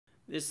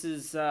This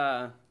is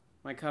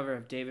my cover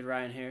of David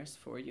Ryan Harris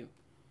for you.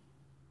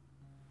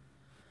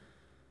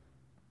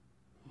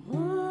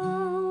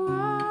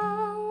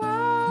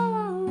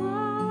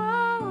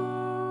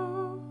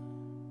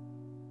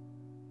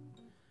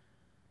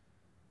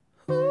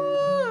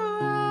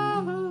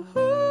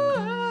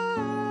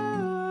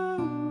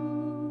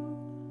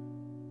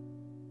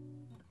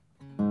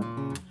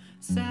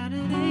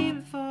 Saturday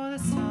before the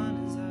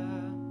sun is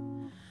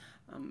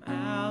up, I'm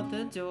out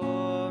the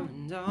door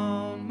and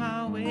on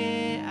my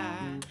way.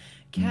 I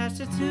catch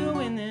the 2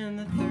 and then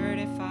the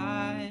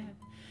 35.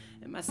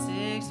 At my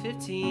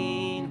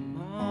 6:15,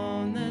 I'm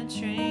on the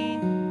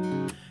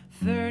train.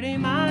 30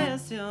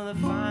 miles till the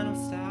final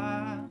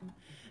stop,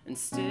 and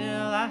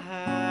still I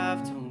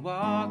have to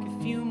walk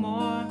a few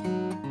more.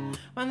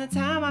 By the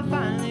time I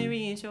finally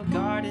reach your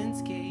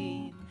garden's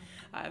gate,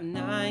 I have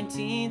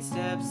 19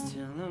 steps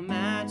till I'm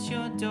at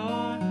your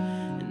door.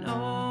 And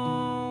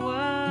oh,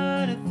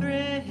 what a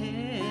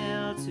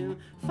thrill to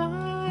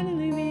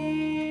finally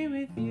be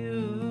with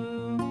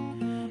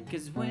you.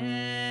 'Cause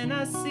when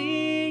I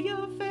see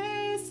your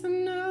face, I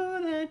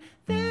know that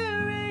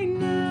there ain't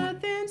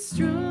nothing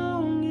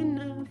strong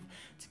enough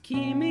to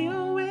keep me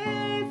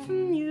away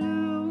from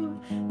you.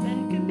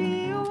 There could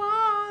be a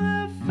wall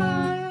of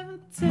fire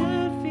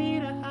 10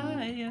 feet or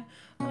higher,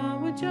 I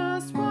would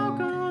just walk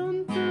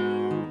on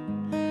through.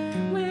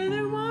 Where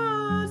there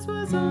once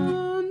was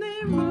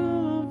only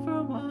room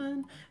for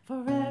one,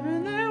 forever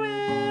there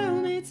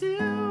will be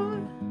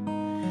two.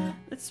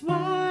 That's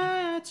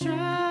why I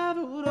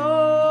traveled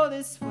all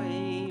this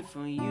way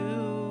for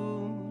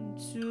you,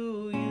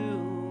 to you,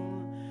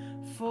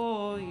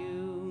 for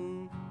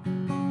you.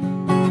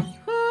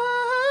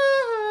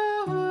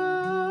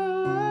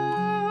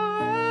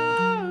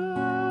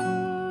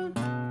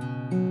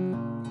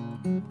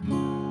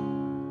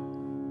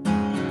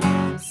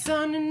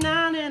 Sunday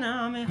night and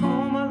I'm at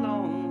home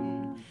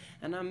alone,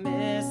 and I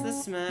miss the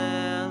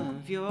smell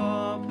of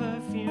your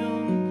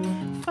perfume.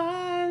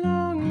 5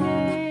 long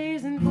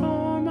days and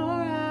 4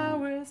 more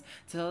hours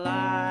till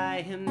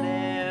I am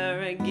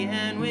there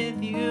again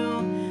with you.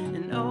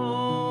 And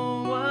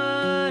oh,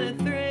 what a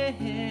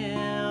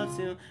thrill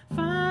to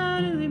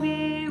finally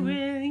be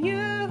with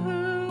you.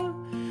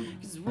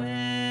 'Cause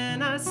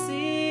when I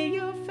see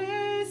your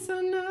face,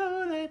 I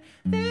know that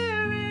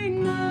there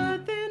ain't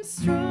nothing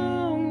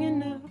strong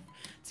enough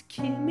to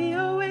keep me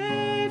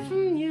away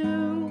from you.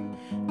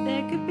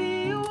 There could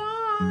be a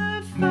wall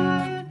of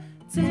fire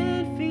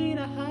 10 feet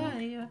or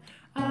higher,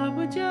 I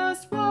would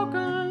just walk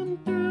on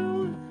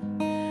through.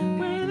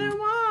 Where there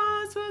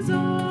once was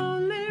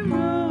only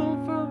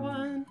room for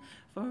one,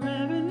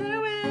 forever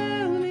there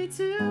will be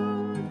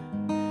two.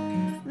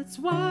 That's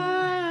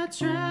why I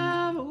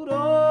traveled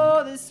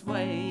all this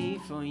way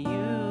for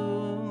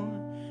you,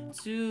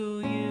 to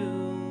you.